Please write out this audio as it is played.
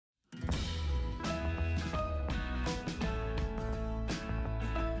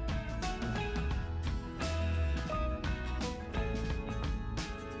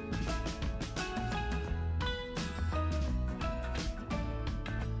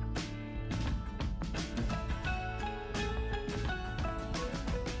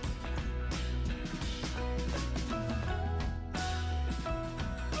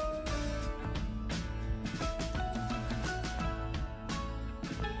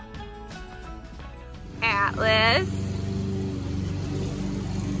Atlas.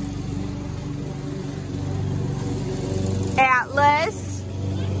 Atlas.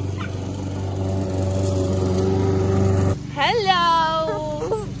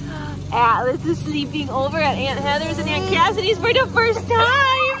 Hello. Atlas is sleeping over at Aunt Heather's and Aunt Cassidy's for the first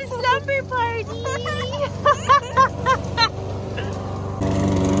time. Slumber party.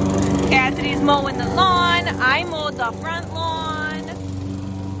 Cassidy's mowing the lawn. I mowed the front lawn.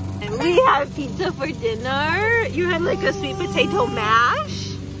 And we have pizza for dinner. You had like a sweet potato mash,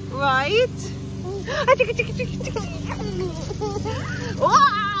 right?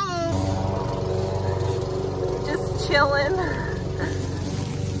 Wow! Just chilling.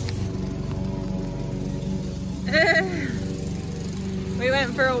 We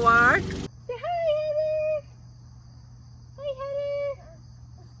went for a walk. Say hi, Heather. Hi, Heather.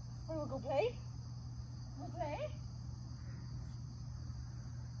 We'll go play. We'll play.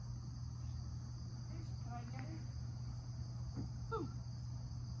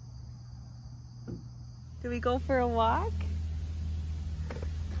 Do we go for a walk?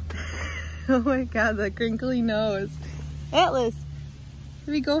 Oh my god, the crinkly nose. Atlas,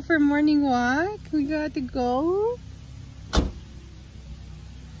 do we go for a morning walk? We got to go.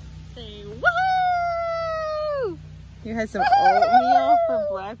 Say woohoo! You had some oatmeal for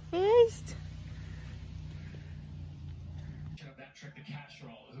breakfast? That trick, the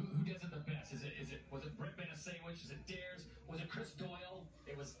casserole. Who does it the best? Was it Brett Bennett's sandwich? Is it Dare's? Was it Chris Doyle?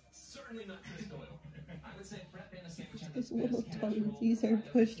 It was certainly not Chris Doyle. I would say Brett Bennett's sandwich had the best Little casserole. tummies are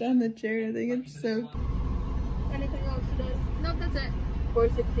pushed on the chair. I think it's so. Anything else she does? Nope, that's it.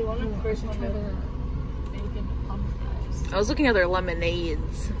 461. First one with bacon pump fries. I was looking at their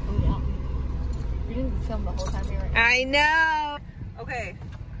lemonades. Oh yeah. We didn't film the whole time we were in. I know. Okay,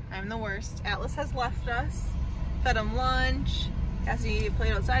 I'm the worst. Atlas has left us. Fed him lunch. Cassidy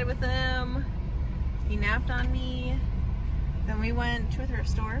played outside with him. He napped on me. Then we went to a thrift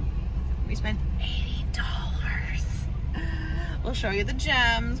store. We spent $80. We'll show you the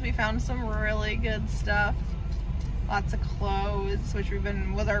gems. We found some really good stuff. Lots of clothes, which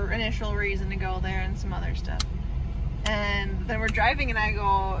was our initial reason to go there, and some other stuff. And then we're driving and I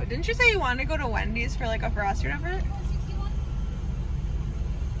go, didn't you say you wanted to go to Wendy's for like a Frosty or whatever?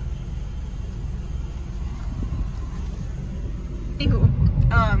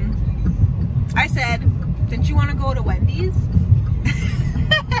 I said, didn't you want to go to Wendy's?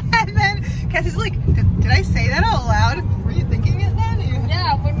 And then Cassie's like, did I say that out loud? Were you thinking it then?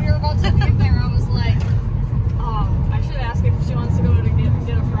 Yeah, when we were about to leave there, I was like, oh, I should ask if she wants to go to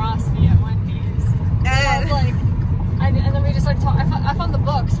get a Frosty at Wendy's. And I was like, and then we just started talking. I found the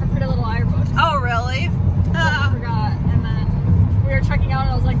books for Pretty Little Liars. Oh, really? I forgot. And then we were checking out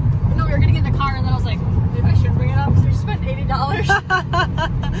and I was like, no, we were getting in the car and then I was like, maybe I should bring it up because we spent $80.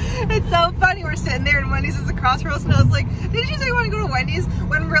 It's so funny. We're sitting there and Wendy's is across from us and I was like, did you say you want to go to Wendy's?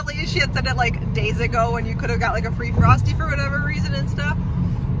 When really she had said it like days ago when you could have got like a free Frosty for whatever reason and stuff.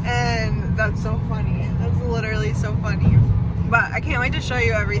 And that's so funny. That's literally so funny. But I can't wait to show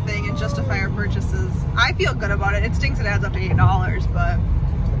you everything and justify our purchases. I feel good about it. It stinks it adds up to $8, but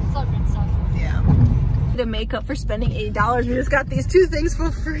It's all good stuff. yeah. To make up for spending $8, we just got these two things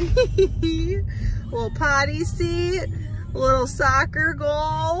for free. Little potty seat, little soccer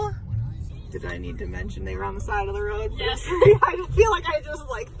goal. Did I need to mention they were on the side of the road? Yes. I just feel like I just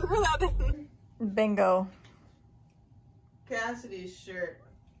like threw that in. Bingo. Cassidy's shirt.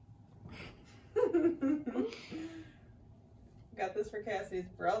 Got this for Cassidy's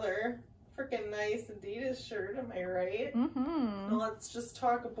brother. Freaking nice Adidas shirt, am I right? Mm-hmm. Now let's just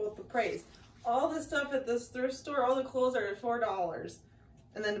talk about the price. All the stuff at this thrift store, all the clothes are at $4.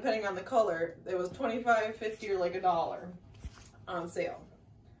 And then depending on the color, it was $25, $50, or like $1 on sale.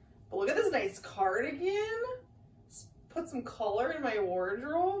 But look at this nice cardigan. Put some color in my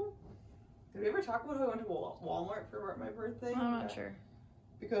wardrobe. Did we ever talk about how I went to Walmart for my birthday? I'm not sure.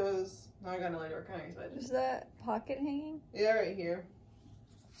 Because now I got no idea what kind of Is that pocket hanging? Yeah, right here.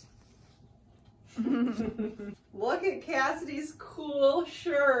 Look at Cassidy's cool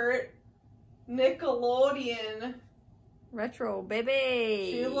shirt. Nickelodeon. Retro,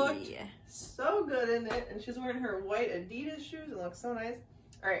 baby. She looked so good in it, and she's wearing her white Adidas shoes. It looks so nice.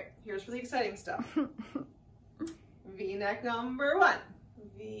 All right, here's for the exciting stuff. V-neck number 1.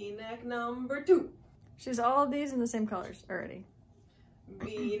 V-neck number 2. She's all of these in the same colors already.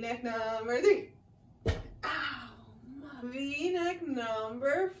 V-neck number 3. Ow! V-neck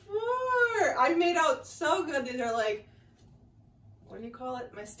number 4. I made out so good. These are like, what do you call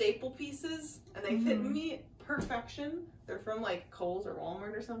it? My staple pieces, and they fit me perfection. They're from like Kohl's or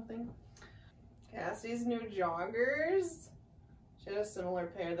Walmart or something. Cassie's new joggers. She had a similar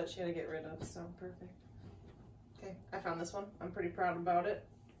pair that she had to get rid of, so perfect. Okay, I found this one. I'm pretty proud about it.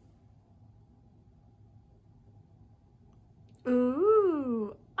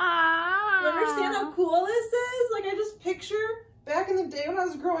 Ooh. Ah. You understand how cool this is? Like, I just picture back in the day when I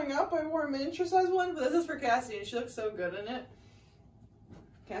was growing up, I wore a miniature size one, but this is for Cassie, and she looks so good in it.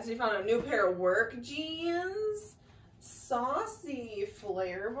 Cassie found a new pair of work jeans. Saucy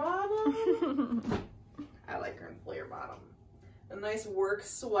flare bottom. I like her in flare bottom. A nice work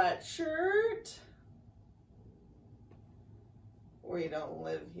sweatshirt. We don't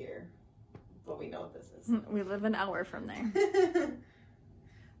live here, but we know what this is. We live an hour from there.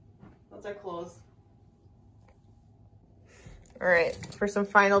 That's our clothes. All right, for some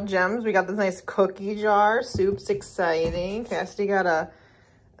final gems, we got this nice cookie jar. Soup's exciting. Cassidy got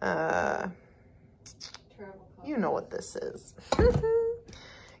a, you know what this is.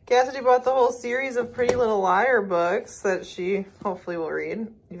 Cassidy bought the whole series of Pretty Little Liar books that she hopefully will read,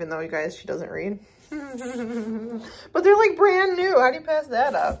 even though, you guys, she doesn't read. But they're like brand new. How do you pass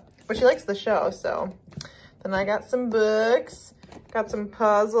that up? But she likes the show, so. Then I got some books, got some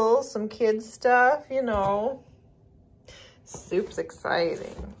puzzles, some kids stuff, you know. Soup's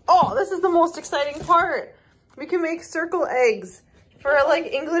exciting. Oh, this is the most exciting part. We can make circle eggs for like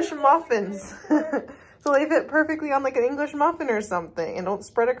English muffins. So they fit perfectly on like an English muffin or something and don't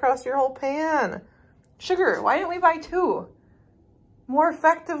spread across your whole pan. Sugar, why didn't we buy 2? More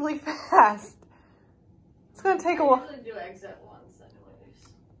effectively fast. It's gonna take a while. I usually do eggs at once anyways.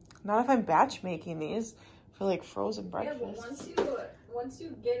 Not if I'm batch making these for like frozen breakfast. Yeah, but once you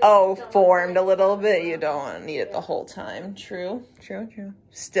get it Oh, done, formed it's a little bit. You don't want to need it the whole time. True, true, true.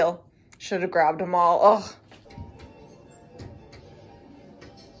 Still, should have grabbed them all. Oh.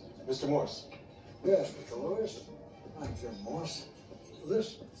 Mr. Morse. Yes, Mr. Lewis. I'm Jim Morse.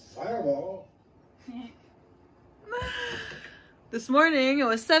 This fireball. This morning, it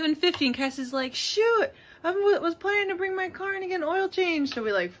was 7:50 and Cassie's like, shoot, I was planning to bring my car in to get an oil change. So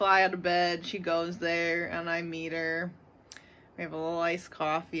we like fly out of bed. She goes there and I meet her. We have a little iced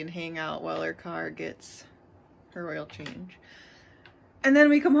coffee and hang out while her car gets her oil change. And then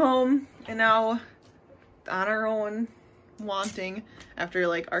we come home and now on our own wanting, after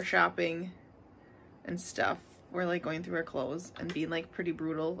like our shopping and stuff, we're like going through our clothes and being like pretty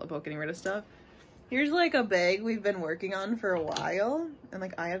brutal about getting rid of stuff. Here's like a bag we've been working on for a while, and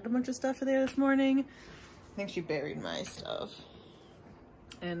like I added a bunch of stuff to there this morning. I think she buried my stuff.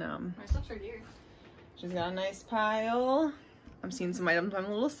 And My stuff's right here. she's got a nice pile. I'm seeing some items I'm a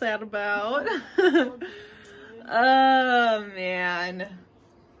little sad about. Oh man.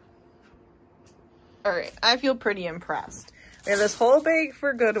 All right, I feel pretty impressed. We have this whole bag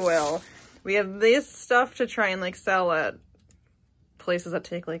for Goodwill. We have this stuff to try and like sell at places that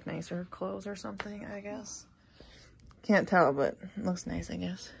take like nicer clothes or something, I guess. Can't tell, but it looks nice, I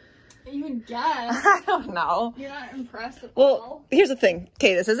guess. You would guess. I don't know. You're not impressed at Well, all? here's the thing.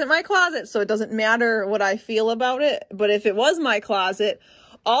 Okay, this isn't my closet, so it doesn't matter what I feel about it. But if it was my closet,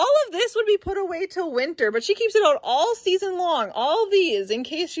 all of this would be put away till winter. But she keeps it out all season long. All these, in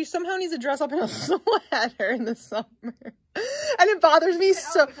case she somehow needs to dress up in a sweater in the summer. And it bothers me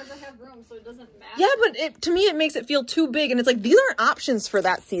so. Because I have room, so it doesn't matter. Yeah, but to me, it makes it feel too big. And it's like, these aren't options for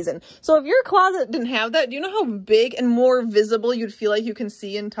that season. So if your closet didn't have that, do you know how big and more visible you'd feel like you can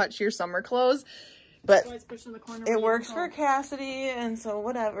see and touch your summer clothes? But So it's pushed in the corner it where works you for go. Whatever, and so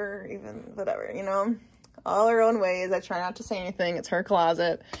whatever, you know? All her own ways. I try not to say anything. It's her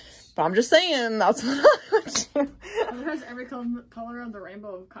closet. But I'm just saying, that's what I would do. She has every color of the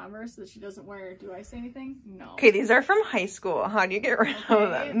rainbow of Converse that she doesn't wear. Do I say anything? No. Okay, these are from high school. How do you get rid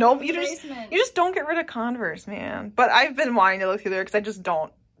of them? Nope, you just don't get rid of Converse, man. But I've been wanting to look through there because I just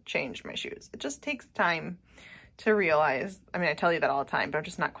don't change my shoes. It just takes time to realize. I mean, I tell you that all the time, but I'm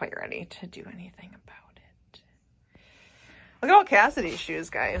just not quite ready to do anything about it. Look at all Cassidy's shoes,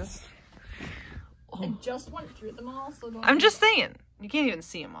 guys. I just went through them all, so don't. I'm just saying. You can't even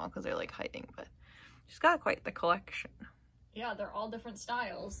see them all because they're like hiding, but she's got quite the collection. Yeah, they're all different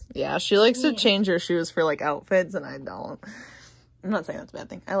styles. Yeah, she likes to change her shoes for like outfits, and I don't. I'm not saying that's a bad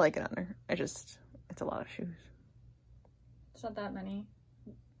thing. I like it on her. it's a lot of shoes. It's not that many.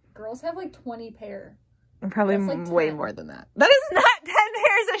 Girls have like 20 pair. And probably That's like way 10. more than that. That is not 10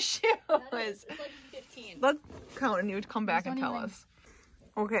 pairs of shoes. It's like 15. Let's count and you would come back and There's tell only us.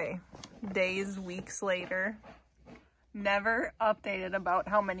 Okay, days, weeks later. Never updated about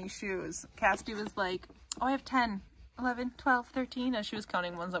how many shoes. Cassidy was like, oh, I have 10, 11, 12, 13, as she was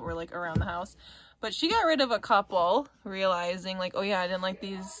counting ones that were like around the house. But she got rid of a couple, realizing like, oh yeah, I didn't like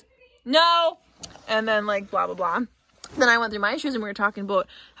these. No! And then like blah, blah, blah. Then I went through my shoes and we were talking about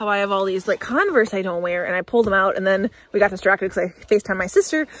how I have all these like Converse I don't wear, and I pulled them out, and then we got distracted because I FaceTimed my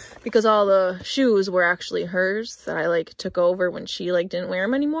sister because all the shoes were actually hers that I like took over when she like didn't wear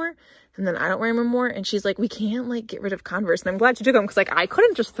them anymore, and then I don't wear them anymore, and she's like, we can't like get rid of Converse, and I'm glad she took them because like I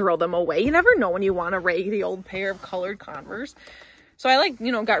couldn't just throw them away. You never know when you want a raggedy old pair of colored Converse. So I like,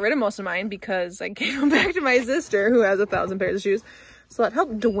 you know, got rid of most of mine because I gave them back to my sister who has 1,000 pairs of shoes. So that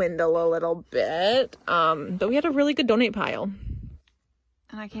helped dwindle a little bit. But we had a really good donate pile.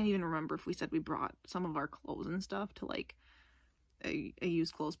 And I can't even remember if we said we brought some of our clothes and stuff to like a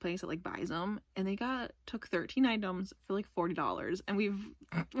used clothes place that like buys them. And they took 13 items for like $40. And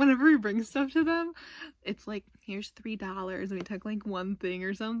whenever we bring stuff to them, it's like, here's $3. And we took like one thing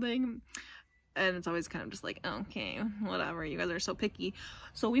or something. And it's always kind of just like, okay, whatever. You guys are so picky.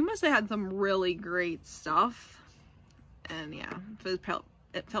 So we must have had some really great stuff. And yeah, it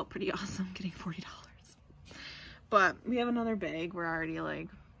felt pretty awesome getting $40. But we have another bag. We're already like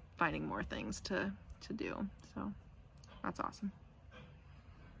finding more things to do. So that's awesome.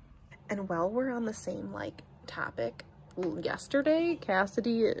 And while we're on the same like topic, yesterday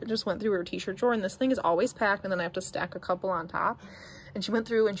Cassidy just went through her t-shirt drawer, and this thing is always packed, and then I have to stack a couple on top. And she went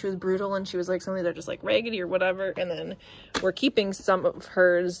through and she was brutal, and she was like, some of these are just like raggedy or whatever. And then we're keeping some of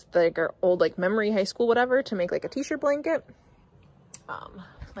hers, like our old like memory high school whatever, to make like a t-shirt blanket.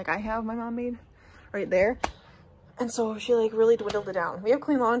 Like I have, my mom made right there. And so she like really dwindled it down. We have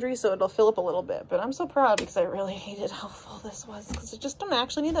clean laundry, so it'll fill up a little bit, but I'm so proud because I really hated how full this was, because I just don't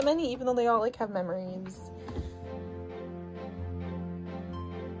actually need that many, even though they all like have memories.